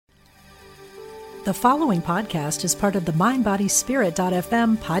The following podcast is part of the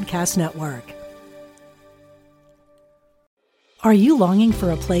MindBodySpirit.fm podcast network. Are you longing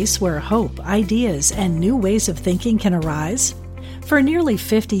for a place where hope, ideas, and new ways of thinking can arise? For nearly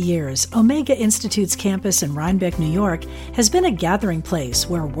 50 years, Omega Institute's campus in Rhinebeck, New York, has been a gathering place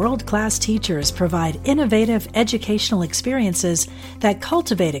where world-class teachers provide innovative educational experiences that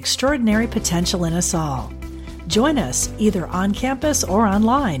cultivate extraordinary potential in us all. Join us either on campus or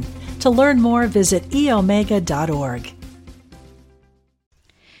online. To learn more, visit eomega.org.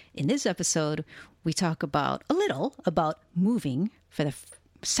 In this episode, we talk a little about moving for the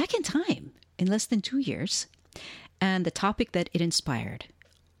second time in less than 2 years, and the topic that it inspired,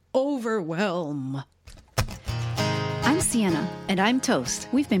 overwhelm. I'm Sienna. And I'm Toast.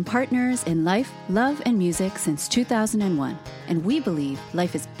 We've been partners in life, love, and music since 2001, and we believe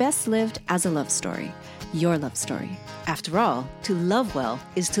life is best lived as a love story. Your love story. After all, to love well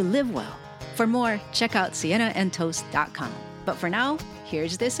is to live well. For more, check out siennaandtoast.com. But for now,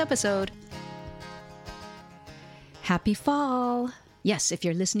 here's this episode. Happy fall. Yes, if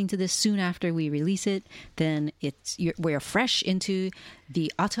you're listening to this soon after we release it, then we're fresh into the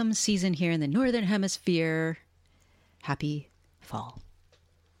autumn season here in the Northern Hemisphere. Happy fall.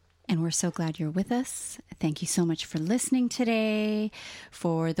 And we're so glad you're with us. Thank you so much for listening today.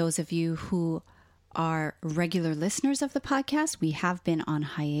 For those of you who are regular listeners of the podcast, we have been on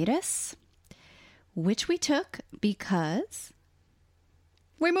hiatus, which we took because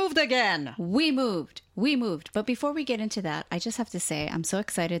we moved again. We moved. But before we get into that, I just have to say I'm so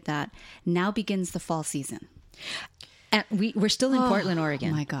excited that now begins the fall season. And we're still in Portland,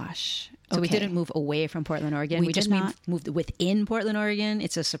 Oregon. Oh my gosh. So we didn't move away from Portland, Oregon. We just moved within Portland, Oregon.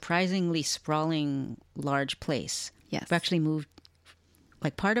 It's a surprisingly sprawling, large place. Yes. We actually moved,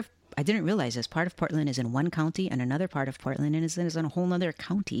 I didn't realize this, part of Portland is in one county and another part of Portland is in a whole other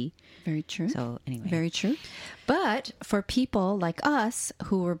county. Very true. So anyway. Very true. But for people like us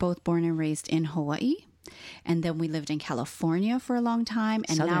who were both born and raised in Hawaii, and then we lived in California for a long time,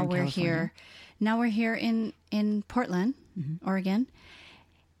 and Southern now we're California. here. Now we're here in Portland, Oregon.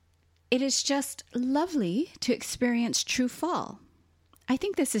 It is just lovely to experience true fall. I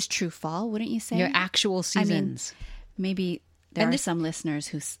think this is true fall, wouldn't you say? Your actual seasons. I mean, maybe there are some listeners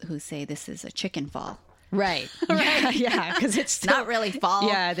who say this is a chicken fall. Right. Yeah, because it's still, not really fall.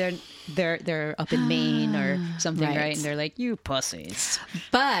 Yeah, they're up in Maine or something, right? And they're like, you pussies.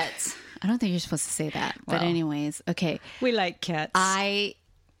 But I don't think you're supposed to say that. But anyways, okay. We like cats. I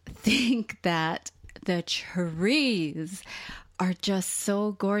think that the trees are just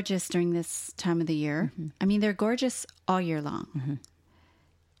so gorgeous during this time of the year. Mm-hmm. I mean, they're gorgeous all year long. Mm-hmm.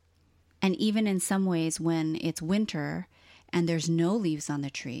 And even in some ways, when it's winter and there's no leaves on the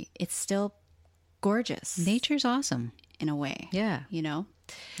tree, it's still gorgeous. Nature's awesome. In a way. Yeah. You know?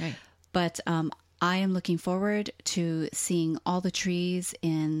 Right. But I am looking forward to seeing all the trees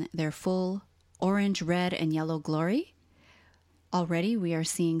in their full orange, red, and yellow glory. Already, we are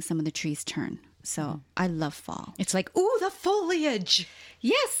seeing some of the trees turn. So I love fall. It's like, ooh, the foliage.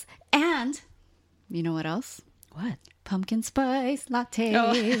 Yes. And you know what else? What? Pumpkin spice lattes.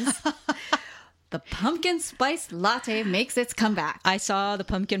 Oh. The pumpkin spice latte makes its comeback. I saw the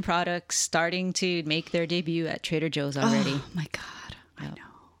pumpkin products starting to make their debut at Trader Joe's already. Oh my God. I know.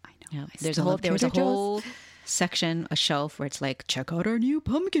 Yeah. There was a whole section, a shelf where it's like, check out our new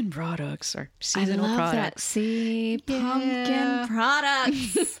pumpkin products or seasonal products. Pumpkin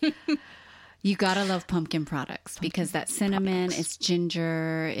products. You gotta love pumpkin products because that cinnamon, it's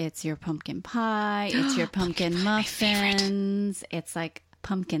ginger, it's your pumpkin pie, it's your pumpkin muffins, it's like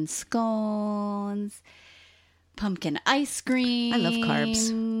pumpkin scones, pumpkin ice cream. I love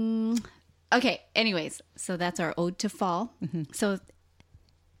carbs. Okay, anyways, so that's our ode to fall. Mm-hmm. So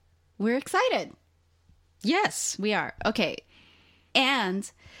we're excited. Yes, we are. Okay,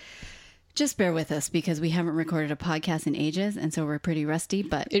 and just bear with us because we haven't recorded a podcast in ages, and so we're pretty rusty,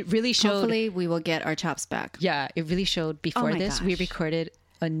 but it really showed. Hopefully we will get our chops back. Yeah, it really showed before this. Gosh. We recorded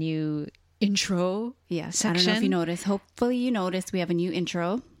a new intro section. I don't know if you noticed. Hopefully you noticed we have a new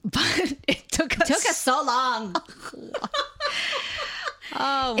intro. But it took us so long.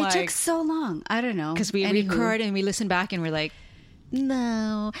 Oh my. It took so long. I don't know. Because we record and we listen back and we're like,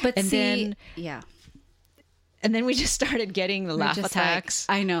 no. But then And then we just started getting the laugh attacks.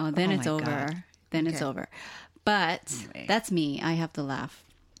 Like, I know. Then it's over. God. Then it's over. But that's me. I have to laugh.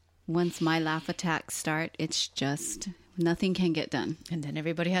 Once my laugh attacks start, it's just nothing can get done. And then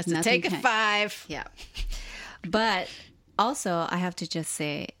everybody has to take a 5. Yeah. But also, I have to just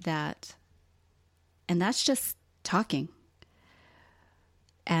say that, and that's just talking.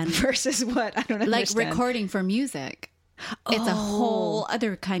 And versus what? I don't understand. Like recording for music. it's a whole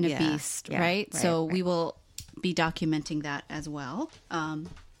other kind of Yeah. beast, Yeah. right? So we will be documenting that as well.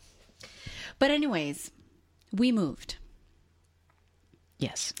 But anyways, we moved.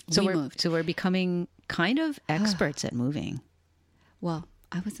 Yes. We moved. So we're becoming kind of experts at moving. Well,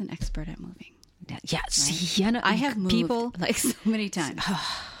 I was an expert at moving. Yeah. Sienna, I have moved people like so many times.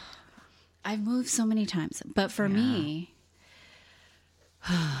 I've moved so many times. But for me,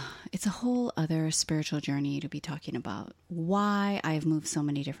 it's a whole other spiritual journey to be talking about why I've moved so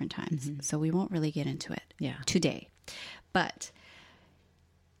many different times. So we won't really get into it today. But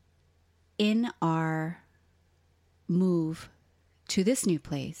in our move to this new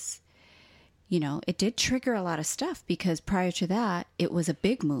place, you know, it did trigger a lot of stuff because prior to that, it was a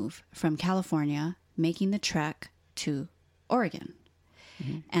big move from California, making the trek to Oregon.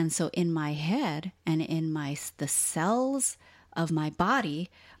 And so in my head and in the cells of my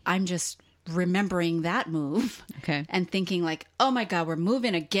body, I'm just remembering that move and thinking like, oh my God, we're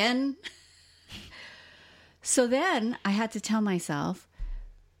moving again. So then I had to tell myself,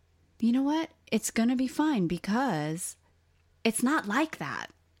 you know what? It's going to be fine because it's not like that.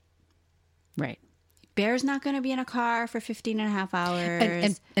 Right. Bear's not going to be in a car for 15 and a half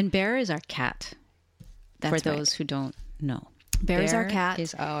hours. And Bear is our cat. That's for those who don't know. Bear is our cat.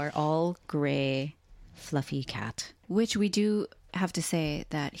 Is our all gray, fluffy cat. Which we do have to say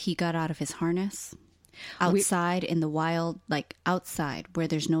that he got out of his harness outside in the wild, like outside where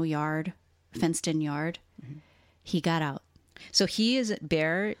there's no yard, fenced in yard. He got out. So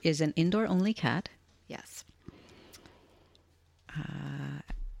Bear is an indoor only cat. Yes.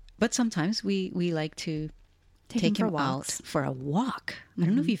 But sometimes we like to take him out for a walk. I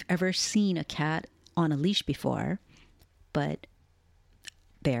don't know if you've ever seen a cat on a leash before, but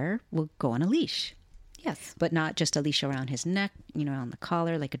Bear will go on a leash. Yes. But not just a leash around his neck, you know, on the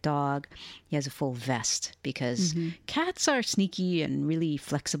collar like a dog. He has a full vest because cats are sneaky and really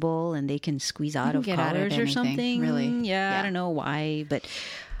flexible and they can squeeze out of collars or something. Really? Yeah, I don't know why, but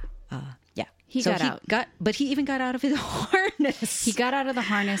yeah. He got out. But he even got out of his harness. He got out of the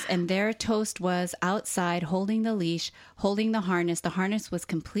harness and there Toast was outside holding the leash, holding the harness. The harness was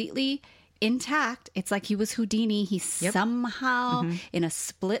completely intact. It's like he was Houdini. He somehow in a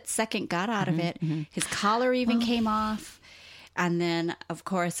split second got out of it. His collar even came off. And then of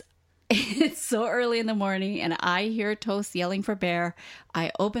course it's so early in the morning and I hear Toast yelling for Bear.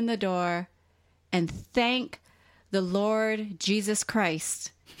 I open the door and thank the Lord Jesus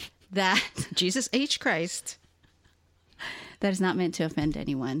Christ that Jesus H. Christ. That is not meant to offend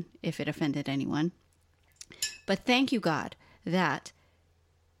anyone if it offended anyone. But thank you, God, that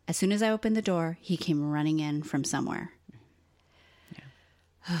as soon as I opened the door, he came running in from somewhere.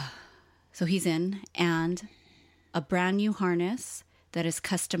 Yeah. So he's in, and a brand new harness that is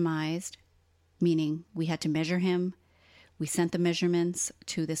customized, meaning we had to measure him. We sent the measurements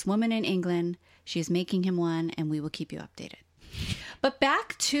to this woman in England. She is making him one, and we will keep you updated. But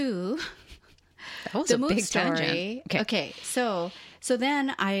back to the move story. Okay. So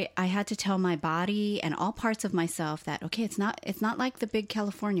then I had to tell my body and all parts of myself that, okay, it's not like the big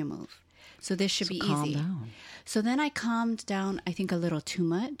California move. So this should be calm easy. Down. So then I calmed down, I think, a little too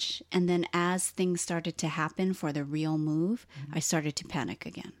much. And then as things started to happen for the real move, I started to panic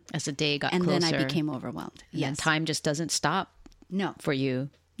again. As the day got closer. And then I became overwhelmed. Yes. And time just doesn't stop. No. For you.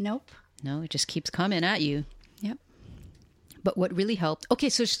 Nope. No, it just keeps coming at you. Yep. But what really helped... Okay,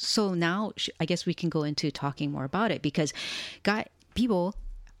 so now I guess we can go into talking more about it because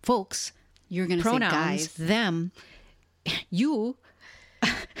folks... You're going to say guys. Them, you...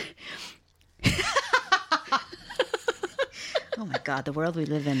 Oh my God, the world we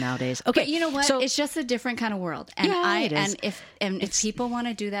live in nowadays. Okay, but you know what? So, it's just a different kind of world. And it is. And if people want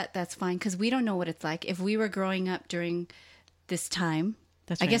to do that, that's fine because we don't know what it's like. If we were growing up during this time...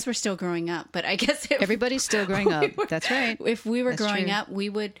 I guess we're still growing up, but I guess everybody's still growing up. That's right. If we were growing up, we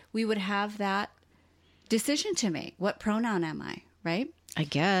would have that decision to make. What pronoun am I? Right? I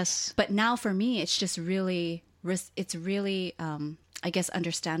guess. But now for me, it's just really, I guess,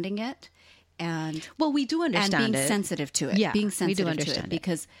 understanding it and we do understand and being sensitive to it. Yeah, being sensitive we do understand to it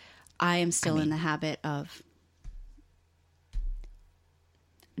because I am still in the habit of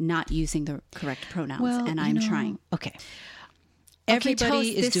not using the correct pronouns, and I'm trying. Okay.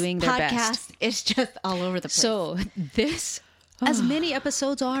 Everybody is doing their best. This podcast is just all over the place. So as many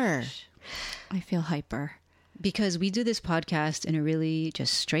episodes are. I feel hyper. Because we do this podcast in a really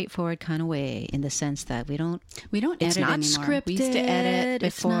just straightforward kind of way in the sense that we don't edit it's not anymore. Scripted, we used to edit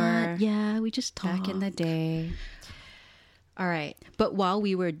before. We just talk. Back in the day. All right. But while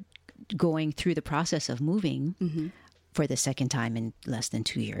we were going through the process of moving for the second time in less than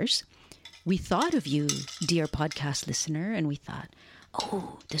 2 years, we thought of you, dear podcast listener, and we thought,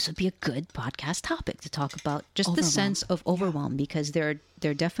 oh, this would be a good podcast topic to talk about just the sense of overwhelm, because there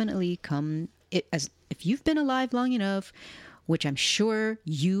definitely come, as if you've been alive long enough, which I'm sure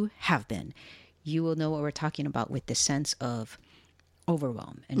you have been, you will know what we're talking about with the sense of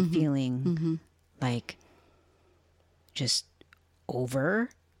overwhelm and feeling like just overwhelmed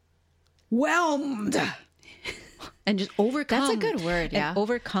and just overcome. That's a good word. Yeah.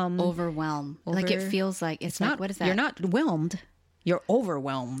 Overcome. Overwhelm. Like it feels like it's like, not, what is that? You're not whelmed. You're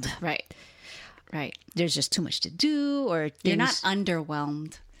overwhelmed. Right. Right. There's just too much to do, or things, you're not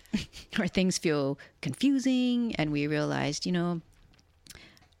underwhelmed. or things feel confusing. And we realized,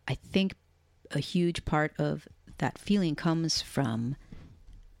 I think a huge part of that feeling comes from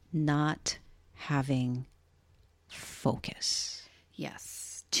not having focus.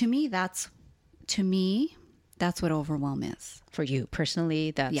 Yes. To me, that's what overwhelm is. For you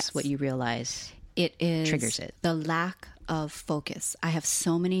personally, that's yes. what you realize. It is triggers it. The lack of focus. I have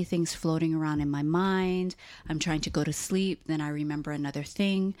so many things floating around in my mind. I'm trying to go to sleep, then I remember another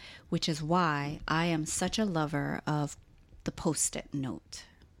thing, which is why I am such a lover of the Post-it note.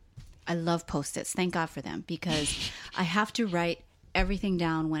 I love Post-its. Thank God for them, because I have to write everything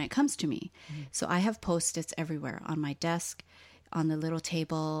down when it comes to me. So I have Post-its everywhere, on my desk, on the little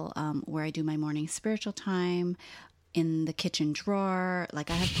table where I do my morning spiritual time, in the kitchen drawer. Like,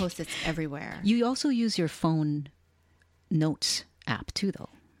 I have Post-its everywhere. You also use your phone notes app too, though,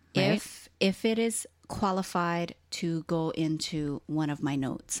 right? If it is qualified to go into one of my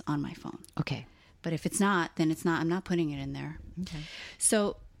notes on my phone. Okay. But if it's not, then it's not. I'm not putting it in there. Okay.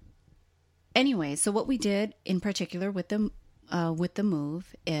 So anyway, so what we did in particular with the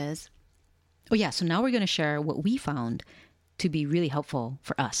move is... Oh, yeah. So now we're going to share what we found to be really helpful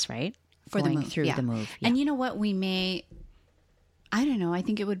for us, right? For going the move. through the move. Yeah. And you know what? I don't know. I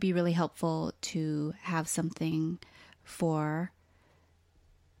think it would be really helpful to have something for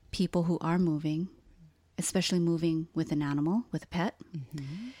people who are moving, especially moving with an animal, with a pet,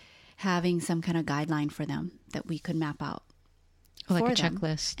 having some kind of guideline for them that we could map out. Like a them,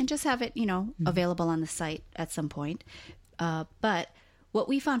 checklist. and just have it, available on the site at some point. But what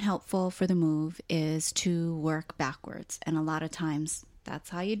we found helpful for the move is to work backwards. And a lot of times that's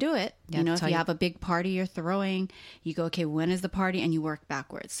how you do it. Yeah, if you have a big party you're throwing, you go, okay, when is the party? And you work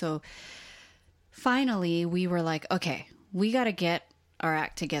backwards. So finally we were like, okay, we got to get our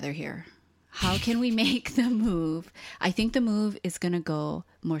act together here. How can we make the move? I think the move is going to go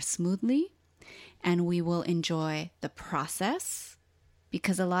more smoothly, and we will enjoy the process,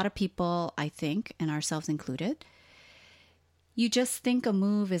 because a lot of people, I think, and ourselves included, you just think a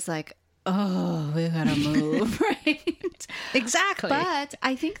move is like, oh, we gotta move, right? Exactly. But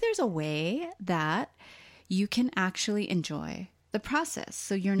I think there's a way that you can actually enjoy the process.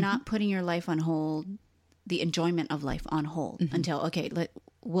 So you're not putting your life on hold, the enjoyment of life on hold until, okay,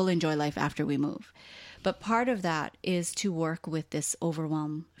 we'll enjoy life after we move. But part of that is to work with this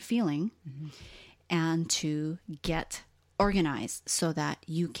overwhelm feeling and to get organized so that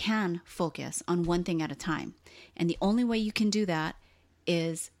you can focus on one thing at a time. And the only way you can do that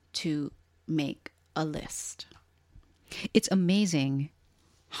is to make a list. It's amazing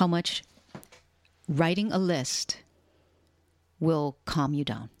how much writing a list will calm you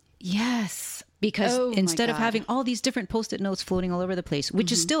down. Yes. Because instead of having all these different Post-it notes floating all over the place,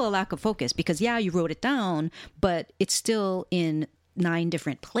 which is still a lack of focus, because you wrote it down, but it's still in 9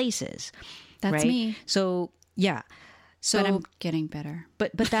 different places. That's right? me. So, yeah. So, but I'm getting better.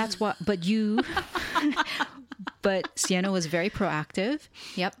 But that's what, but Sienna was very proactive.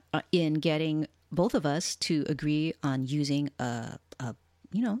 Yep. In getting both of us to agree on using a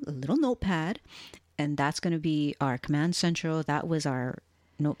little notepad, and that's going to be our command central. That was our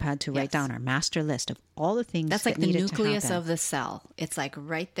notepad to write down our master list of all the things that's that like the needed nucleus to happen. Of the cell. It's like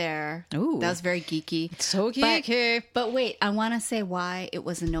right there. Ooh. That was very geeky. It's so geeky. But wait, I want to say why it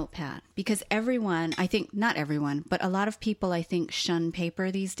was a notepad, because everyone, I think not everyone, but a lot of people, I think, shun paper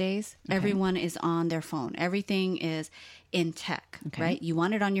these days. Okay. Everyone is on their phone. Everything is in tech, right? You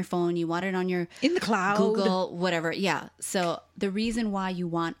want it on your phone. You want it on your in the cloud, Google, whatever. Yeah. So the reason why you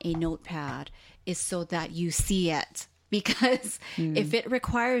want a notepad is so that you see it. Because if it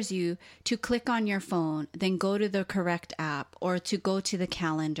requires you to click on your phone, then go to the correct app, or to go to the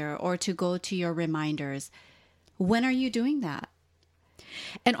calendar, or to go to your reminders, when are you doing that?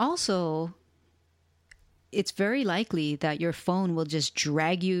 And also, it's very likely that your phone will just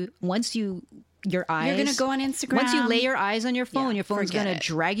drag you once your eyes. You're going to go on Instagram. Once you lay your eyes on your phone, your phone's going to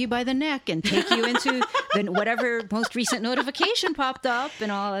drag you by the neck and take you into whatever most recent notification popped up and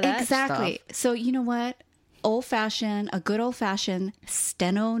all of that Exactly. stuff. So you know what? A good old-fashioned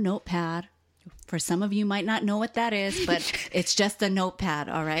steno notepad For some of you might not know what that is, but it's just a notepad,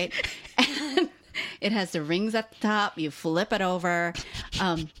 all right? And it has the rings at the top. You flip it over.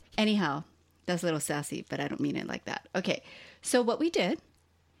 Anyhow, that's a little sassy, but I don't mean it like that. Okay, so what we did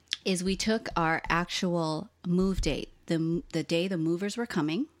is we took our actual move date, the day the movers were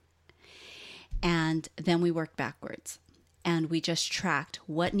coming, and then we worked backwards. And we just tracked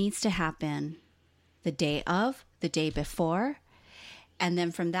what needs to happen the day of, the day before. And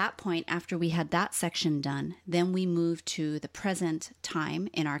then from that point, after we had that section done, then we moved to the present time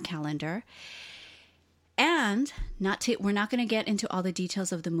in our calendar. And we're not going to get into all the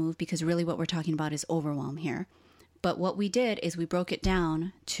details of the move because really what we're talking about is overwhelm here. But what we did is we broke it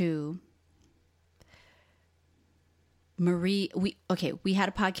down to we had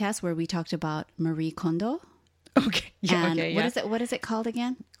a podcast where we talked about Marie Kondo. Okay. Yeah. And okay, what is it called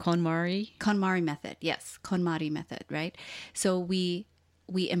again? KonMari method. Yes. KonMari method. Right. So we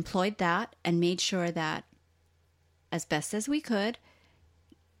employed that and made sure that as best as we could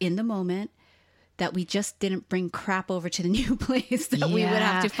in the moment that we just didn't bring crap over to the new place that we would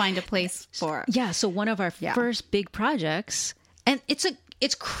have to find a place for. Yeah. So one of our first big projects, and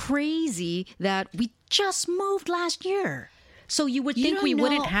it's crazy that we just moved last year. So you would think we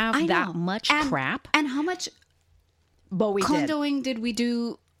wouldn't have that much crap. And how much condoing did we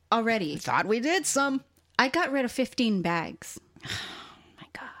do already? Thought we did some. I got rid of 15 bags. Oh my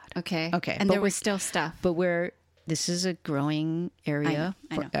God. Okay. And there was still stuff. But this is a growing area,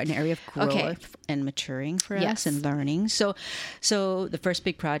 I know. An area of growth and maturing for us and learning. So the first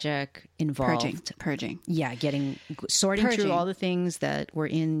big project involved purging. Yeah, sorting through all the things that were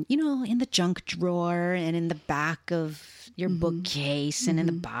in the junk drawer and in the back of your bookcase and in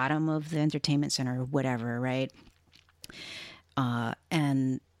the bottom of the entertainment center or whatever, right?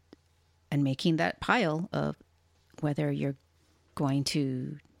 And making that pile of whether you're going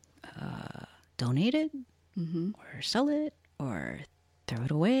to donate it or sell it or throw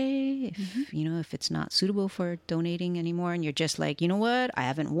it away if it's not suitable for donating anymore, and you're just like, you know what, I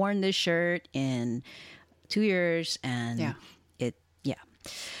haven't worn this shirt in 2 years, and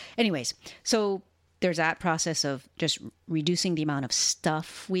anyways, so there's that process of just reducing the amount of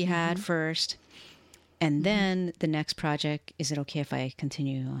stuff we had first. And then the next project, is it okay if I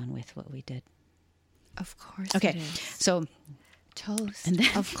continue on with what we did? Of course. Okay. It is. So toast. And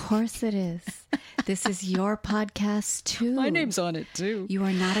then, of course it is. This is your podcast too. My name's on it too. You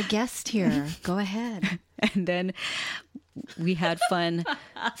are not a guest here. Go ahead. And then we had fun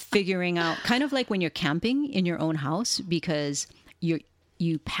figuring out, kind of like when you're camping in your own house, because you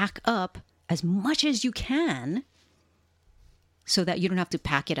pack up as much as you can so that you don't have to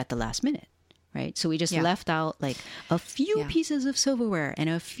pack it at the last minute. Right. So we just left out like a few pieces of silverware and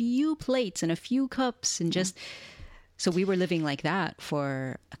a few plates and a few cups and just, so we were living like that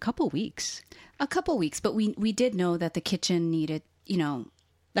for a couple weeks. But we did know that the kitchen needed,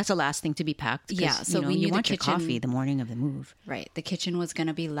 that's the last thing to be packed. Yeah. So we knew you want the kitchen, your coffee the morning of the move. Right. The kitchen was going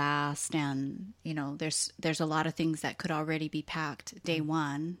to be last, and, there's a lot of things that could already be packed day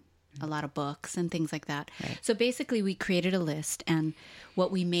one. A lot of books and things like that. Right. So basically we created a list, and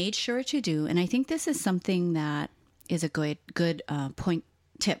what we made sure to do, and I think this is something that is a good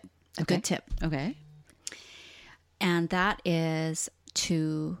tip. Good tip. Okay. And that is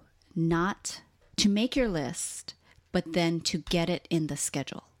to make your list, but then to get it in the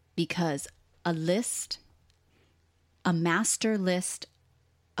schedule, because a master list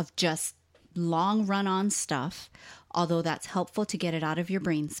of just long run-on stuff, although that's helpful to get it out of your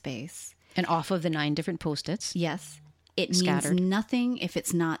brain space. And off of the 9 different Post-its. Yes. It scattered. means nothing if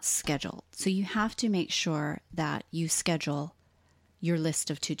it's not scheduled. So you have to make sure that you schedule your list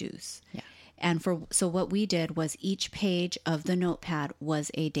of to-dos. Yeah. And so what we did was each page of the notepad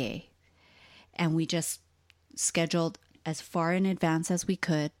was a day. And we just scheduled as far in advance as we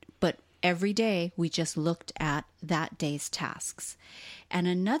could. But every day we just looked at that day's tasks. And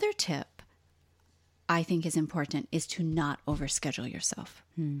another tip I think is important is to not overschedule yourself.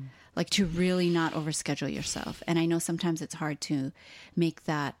 Like to really not overschedule yourself. And I know sometimes it's hard to make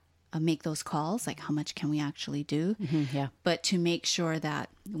those calls, like how much can we actually do? Yeah. But to make sure that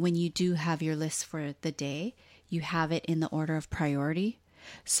when you do have your list for the day, you have it in the order of priority,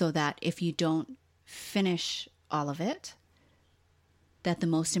 so that if you don't finish all of it, that the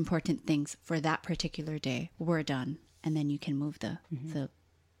most important things for that particular day were done. And then you can move the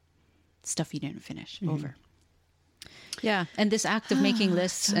stuff you didn't finish over. Yeah. And this act of making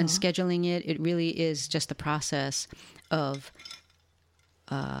lists and scheduling it really is just the process of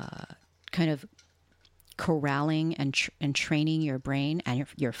kind of corralling and training your brain and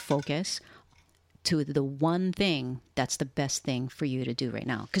your focus to the one thing that's the best thing for you to do right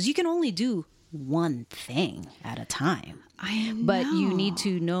now. Because you can only do one thing at a time. I know. But you need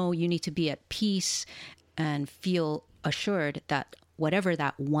to know, you need to be at peace and feel assured that whatever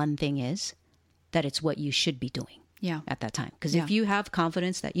that one thing is, that it's what you should be doing at that time. Because if you have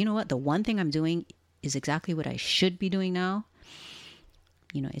confidence that, you know what, the one thing I'm doing is exactly what I should be doing now,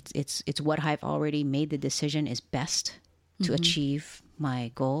 you know, it's what I've already made the decision is best to achieve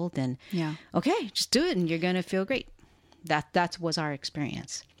my goal, then okay, just do it and you're going to feel great. That was our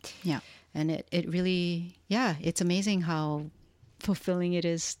experience. Yeah. And it really, it's amazing how fulfilling it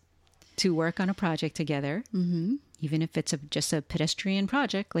is to work on a project together. Mm-hmm. Even if it's just a pedestrian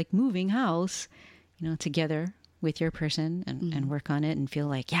project, like moving house, you know, together with your person and work on it and feel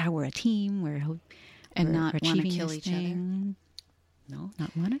like, we're a team. We're not want to achieving kill this each other. thing. No,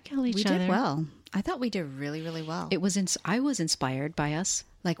 not want to kill each We other. did well. I thought we did really, really well. I was inspired by us.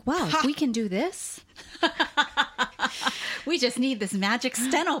 Like, wow, if we can do this, we just need this magic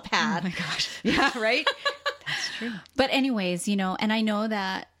steno pad. Oh my gosh. Yeah, right? That's true. But anyways, you know, and I know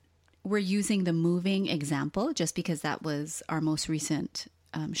that we're using the moving example just because that was our most recent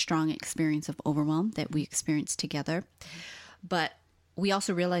strong experience of overwhelm that we experienced together. But we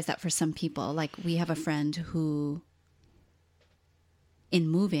also realize that for some people, like we have a friend who in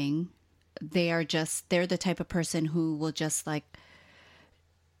moving, they're the type of person who will just like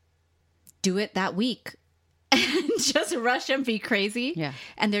do it that week and just rush and be crazy. Yeah.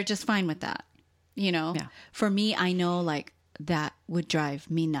 And they're just fine with that. You know, for me, I know like that would drive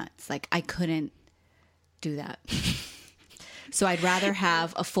me nuts. Like I couldn't do that. So I'd rather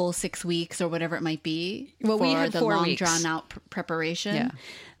have a full 6 weeks or whatever it might be Well, for we had the 4 long weeks. drawn out preparation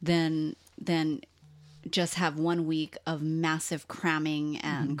than just have 1 week of massive cramming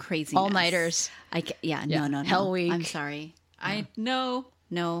and craziness. All-nighters. No. Hell week. I'm sorry. No.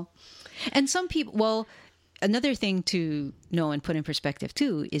 And some people, well, another thing to know and put in perspective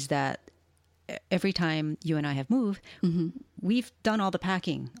too is that every time you and I have moved, we've done all the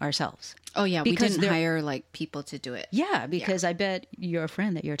packing ourselves. Oh yeah, Because we didn't hire like people to do it. Yeah, because I bet your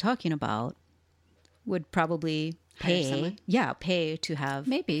friend that you're talking about would probably pay to have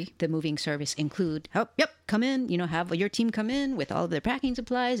Maybe. the moving service include, come in, you know, have your team come in with all their packing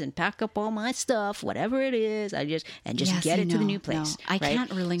supplies and pack up all my stuff, whatever it is. Just Yes, get it to the no, new place. No. I right?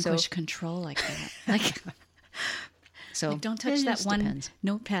 can't relinquish control like that. Like, So don't touch it that just one depends.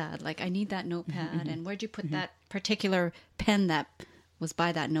 notepad. Like I need that notepad. And where'd you put that particular pen that was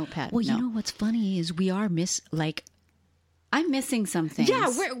by that notepad? Well, No. you know what's funny is we are I'm missing some things.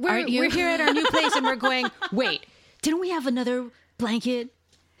 Yeah, we're here at our new place and we're going, wait, didn't we have another blanket?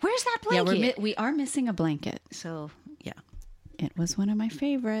 Where's that blanket? Yeah, we are missing a blanket. So, yeah. It was one of my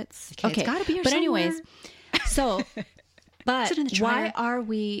favorites. Okay, it's gotta be here But somewhere. anyways, so, but Is it in the why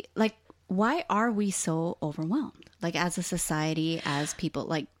dryer? are we so overwhelmed? Like as a society, as people,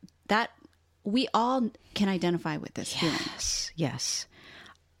 like that, we all can identify with this feeling. Yes.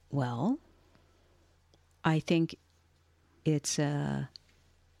 Well, I think it's the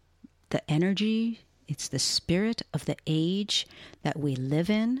energy, it's the spirit of the age that we live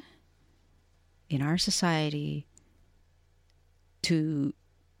in our society to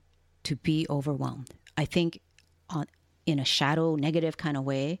be overwhelmed. I think in a shadow negative kind of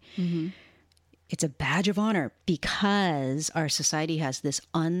way, it's a badge of honor because our society has this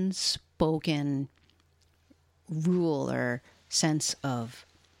unspoken rule or sense of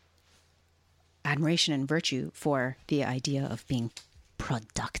admiration and virtue for the idea of being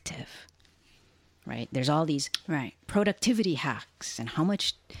productive, right? There's all these productivity hacks and how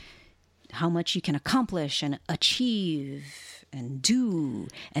much you can accomplish and achieve and do.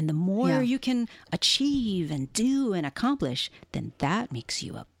 And the more you can achieve and do and accomplish, then that makes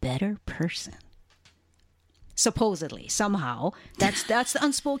you a better person. Supposedly, somehow, that's the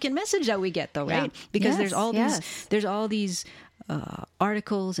unspoken message that we get, though, right? Because there's all these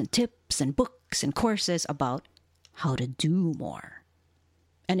articles and tips and books and courses about how to do more,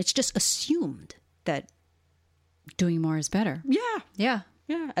 and it's just assumed that Doing more is better. Yeah,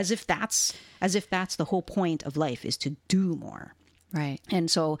 as if that's the whole point of life is to do more, Right. and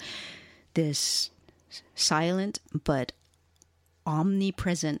so this silent but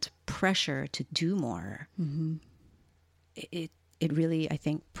omnipresent pressure to do more, it really, I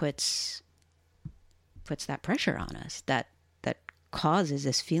think, puts that pressure on us that causes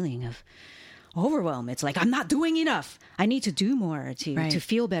this feeling of overwhelm. It's like, I'm not doing enough. I need to do more to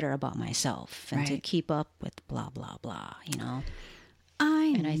feel better about myself and to keep up with blah, blah, blah, you know?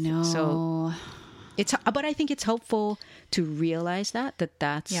 I know. So but I think it's helpful to realize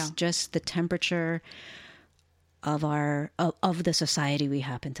that's just the temperature of of the society we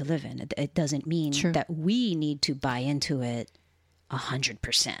happen to live in. It doesn't mean that we need to buy into it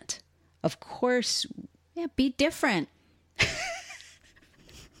 100%. Of course. Yeah, be different.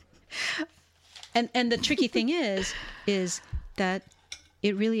 And the tricky thing is that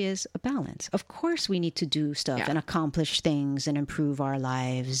it really is a balance. Of course we need to do stuff and accomplish things and improve our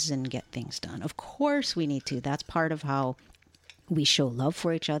lives and get things done. Of course we need to. That's part of how we show love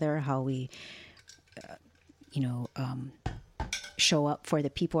for each other, how we, show up for the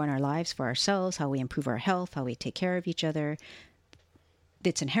people in our lives, for ourselves, how we improve our health, how we take care of each other.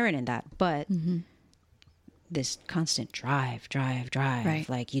 It's inherent in that. But this constant drive, Right.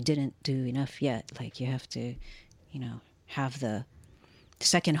 like you didn't do enough yet. Like you have to, have the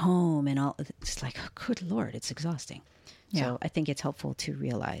second home and all. It's like, oh, good Lord, it's exhausting. Yeah. So I think it's helpful to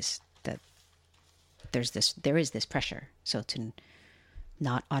realize that there is this pressure. So to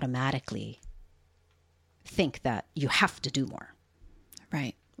not automatically think that you have to do more.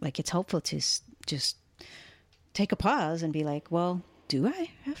 Right. Like it's helpful to just take a pause and be like, well, do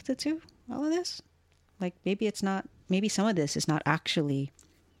I have to do all of this? Like maybe some of this is not actually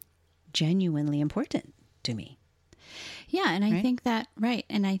genuinely important to me. Yeah. And I Right? think that, right.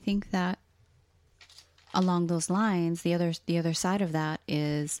 And I think that along those lines, the other side of that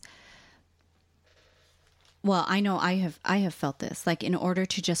is, well, I know I have felt this, like in order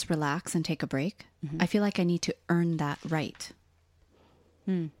to just relax and take a break, I feel like I need to earn that right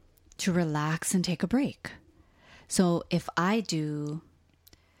to relax and take a break. So if I do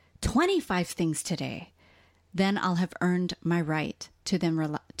 25 things today, then I'll have earned my right to then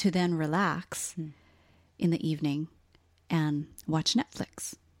relax in the evening and watch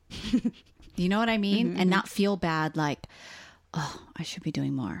Netflix. You know what I mean? And not feel bad like, oh, I should be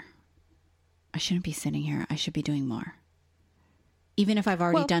doing more. I shouldn't be sitting here. I should be doing more. Even if I've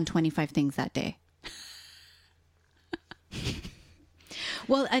already done 25 things that day.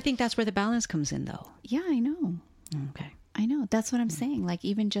 Well, I think that's where the balance comes in, though. Yeah, I know. Okay. I know. That's what I'm saying. Like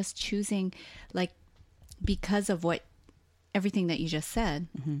even just choosing, like, because of everything that you just said,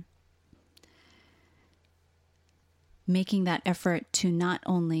 making that effort to not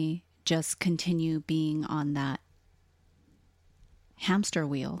only just continue being on that hamster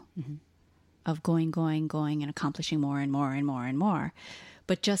wheel of going and accomplishing more and more and more and more,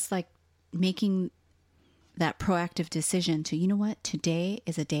 but just like making that proactive decision to, you know what, today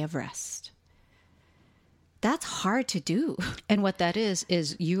is a day of rest. That's hard to do. And what that is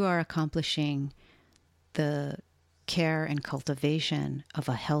you are accomplishing the care and cultivation of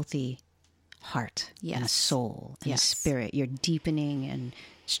a healthy heart and a soul and a spirit. You're deepening and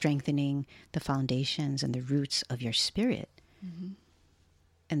strengthening the foundations and the roots of your spirit.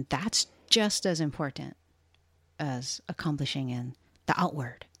 And that's just as important as accomplishing in the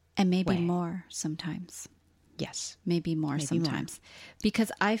outward. And maybe way. more sometimes. Yes. Maybe more sometimes.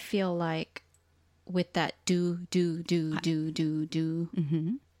 Because I feel like with that do.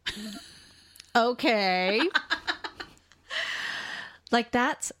 Okay. Like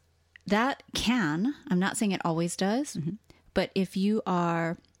that can, I'm not saying it always does, but if you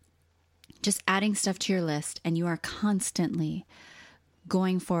are just adding stuff to your list and you are constantly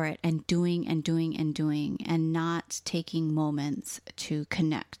going for it and doing and not taking moments to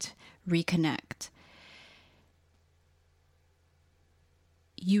reconnect,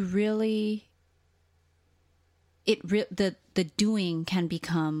 you really, the doing can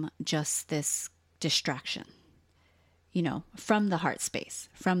become just this distraction, from the heart space.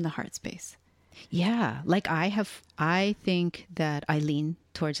 Yeah. Like I think that I lean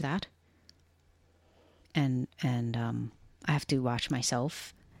towards that. And I have to watch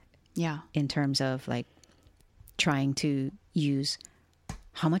myself. Yeah. In terms of like trying to use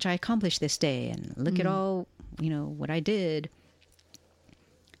how much I accomplished this day and look at all, what I did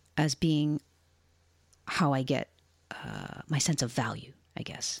as being how I get my sense of value, I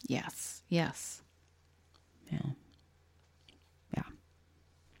guess. Yes. Yeah.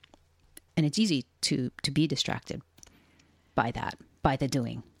 And it's easy to be distracted by that, by the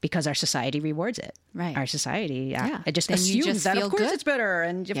doing, because our society rewards it. Right. Our society it just Then you assumes just that feel of course good. it's better,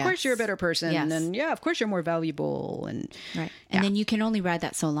 and of course you're a better person, and of course you're more valuable, and Right. And then you can only ride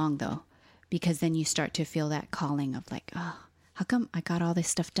that so long though, because then you start to feel that calling of like, oh, how come I got all this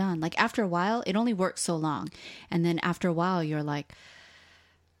stuff done? Like after a while, it only works so long. And then after a while, you're like,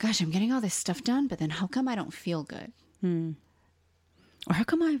 gosh, I'm getting all this stuff done, but then how come I don't feel good? Or how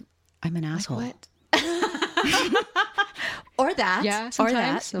come I'm an asshole? What? Or that. Yeah, Or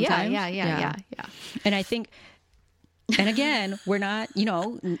that. sometimes. Yeah. And I think, and again, we're not,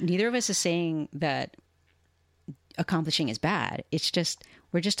 neither of us is saying that accomplishing is bad. It's just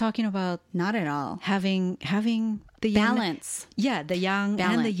We're just talking about Not at all. having the yin, Balance. yeah, the yang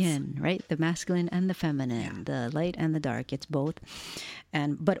and the Balance. yin, right? The masculine and the feminine, the light and the dark. It's both.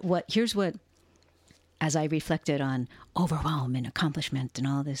 Here's what, as I reflected on overwhelm and accomplishment and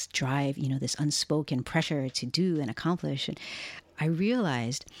all this drive, this unspoken pressure to do and accomplish, and I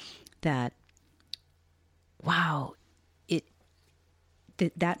realized that, wow,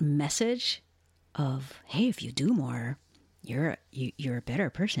 that message of, hey, if you do more, you're a better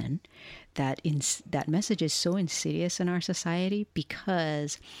person. That message is so insidious in our society,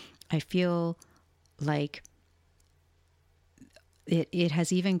 because I feel like it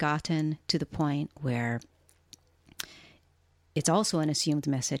has even gotten to the point where it's also an assumed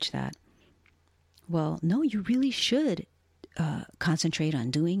message that, well, no, you really should concentrate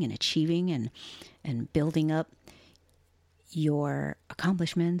on doing and achieving and building up your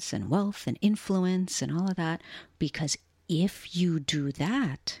accomplishments and wealth and influence and all of that, because if you do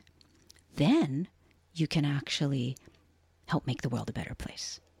that, then you can actually help make the world a better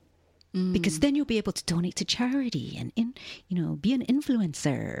place. Because then you'll be able to donate to charity and be an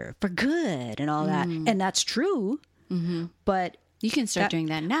influencer for good and all that. And that's true. But You can start doing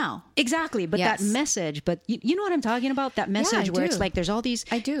that now. exactly. But Yes. that message, but you know what I'm talking about? That message I where do. it's like there's all these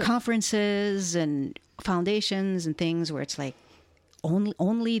I do. conferences and foundations and things where it's like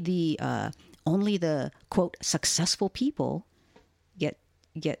only the quote successful people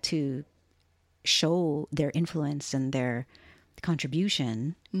get to show their influence and their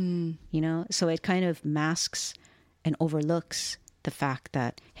contribution, so it kind of masks and overlooks the fact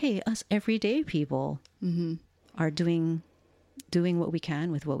that, hey, us everyday people are doing what we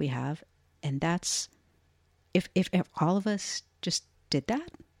can with what we have. And that's, if all of us just did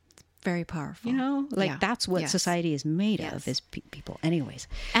that, Very powerful. like that's what Yes. society is made Yes. of, is people. Anyways,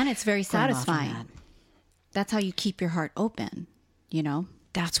 And it's very going off on satisfying. that. That's how you keep your heart open,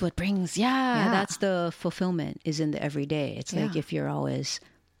 That's what brings, that's the fulfillment, is in the everyday. It's like Yeah. if you're always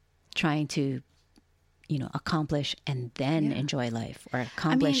trying to, accomplish and then enjoy life, or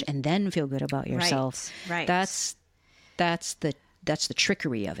accomplish and then feel good about yourself. right. That's the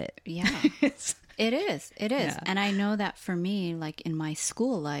trickery of it. Yeah. It is. Yeah. And I know that for me, like in my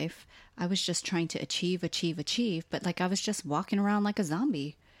school life, I was just trying to achieve, but like I was just walking around like a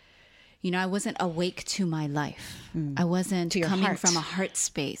zombie. I wasn't awake to my life. I wasn't your coming heart. from a heart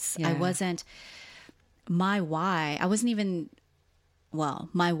space. Yeah. I wasn't, my why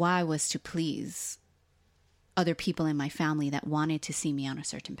was to please other people in my family that wanted to see me on a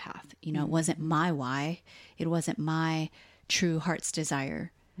certain path. It wasn't my why. It wasn't my true heart's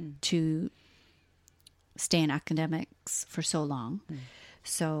desire to stay in academics for so long.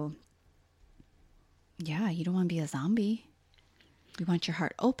 So, yeah, you don't want to be a zombie. You want your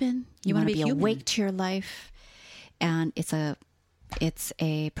heart open. You want to be human. awake to your life. And it's a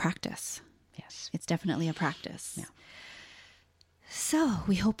practice. Yes. It's definitely a practice. Yeah. So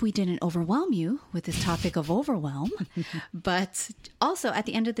we hope we didn't overwhelm you with this topic of overwhelm. But also at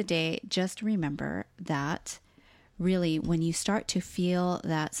the end of the day, just remember that really when you start to feel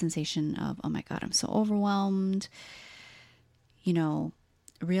that sensation of, oh my God, I'm so overwhelmed,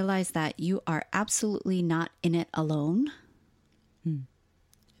 realize that you are absolutely not in it alone.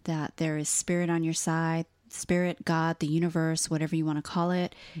 That there is spirit on your side. Spirit, God, the universe, whatever you want to call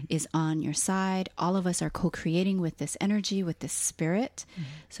it, is on your side. All of us are co-creating with this energy, with this spirit.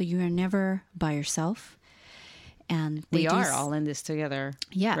 So you are never by yourself. And We are all in this together.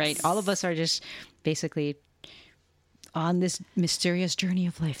 Yes. Right? All of us are just basically on this mysterious journey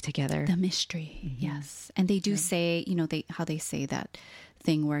of life together. the mystery. Yes. And they do say, how they say that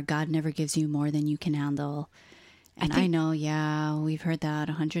thing where God never gives you more than you can handle. And I know, we've heard that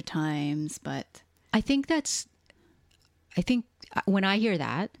 100 times, but I think when I hear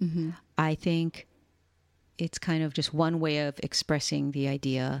that, I think it's kind of just one way of expressing the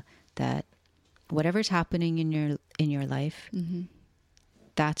idea that whatever's happening in your life,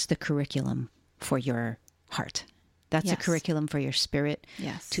 that's the curriculum for your heart. That's a Yes. curriculum for your spirit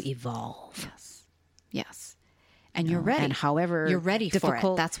Yes. to evolve. yes. And you're ready. And however you're ready for it.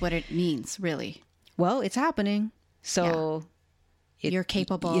 difficult- That's what it means, really. Well, it's happening. So You're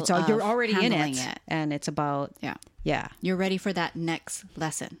capable you're of already in handling it. it. And it's about, Yeah. You're ready for that next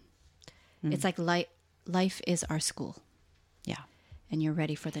lesson. It's like life is our school. Yeah. And you're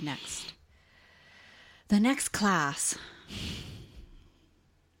ready for the next class.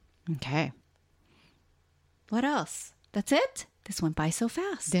 Okay. What else? That's it? This went by so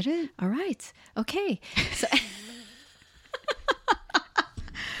fast. Did it? All right. Okay. So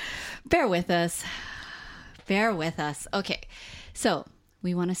bear with us. Okay. So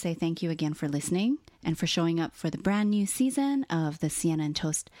we want to say thank you again for listening. and for showing up for the brand new season of the Sienna and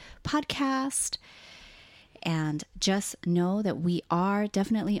Toast podcast. And just know that we are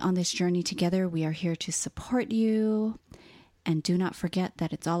definitely on this journey together. We are here to support you. And do not forget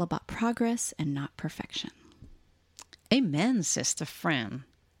that it's all about progress and not perfection. Amen, Sister Fran.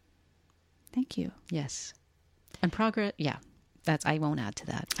 Thank you. Yes. And progress, yeah. I won't add to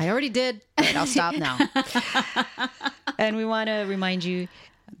that. I already did, but I'll stop now. And we want to remind you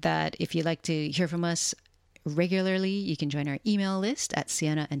that if you'd like to hear from us regularly, you can join our email list at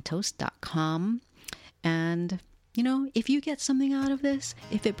siennaandtoast.com. And, if you get something out of this,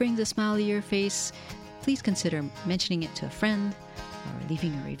 if it brings a smile to your face, please consider mentioning it to a friend or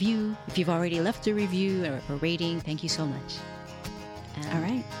leaving a review. If you've already left a review or a rating, thank you so much. And all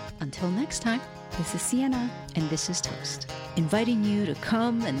right. Until next time, this is Sienna. And this is Toast, inviting you to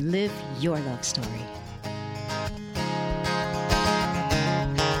come and live your love story.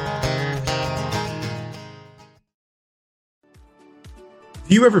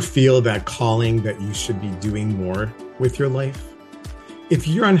 Do you ever feel that calling that you should be doing more with your life? If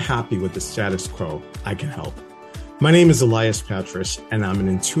you're unhappy with the status quo, I can help. My name is Elias Patras, and I'm an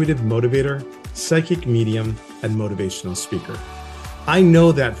intuitive motivator, psychic medium, and motivational speaker. I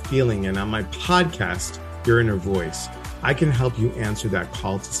know that feeling, and on my podcast, Your Inner Voice, I can help you answer that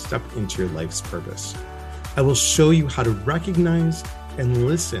call to step into your life's purpose. I will show you how to recognize and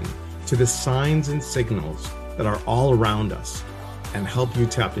listen to the signs and signals that are all around us and help you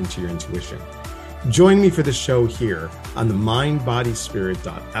tap into your intuition. Join me for the show here on the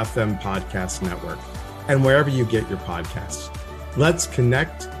mindbodyspirit.fm podcast network and wherever you get your podcasts. Let's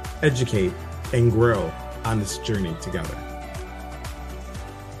connect, educate, and grow on this journey together.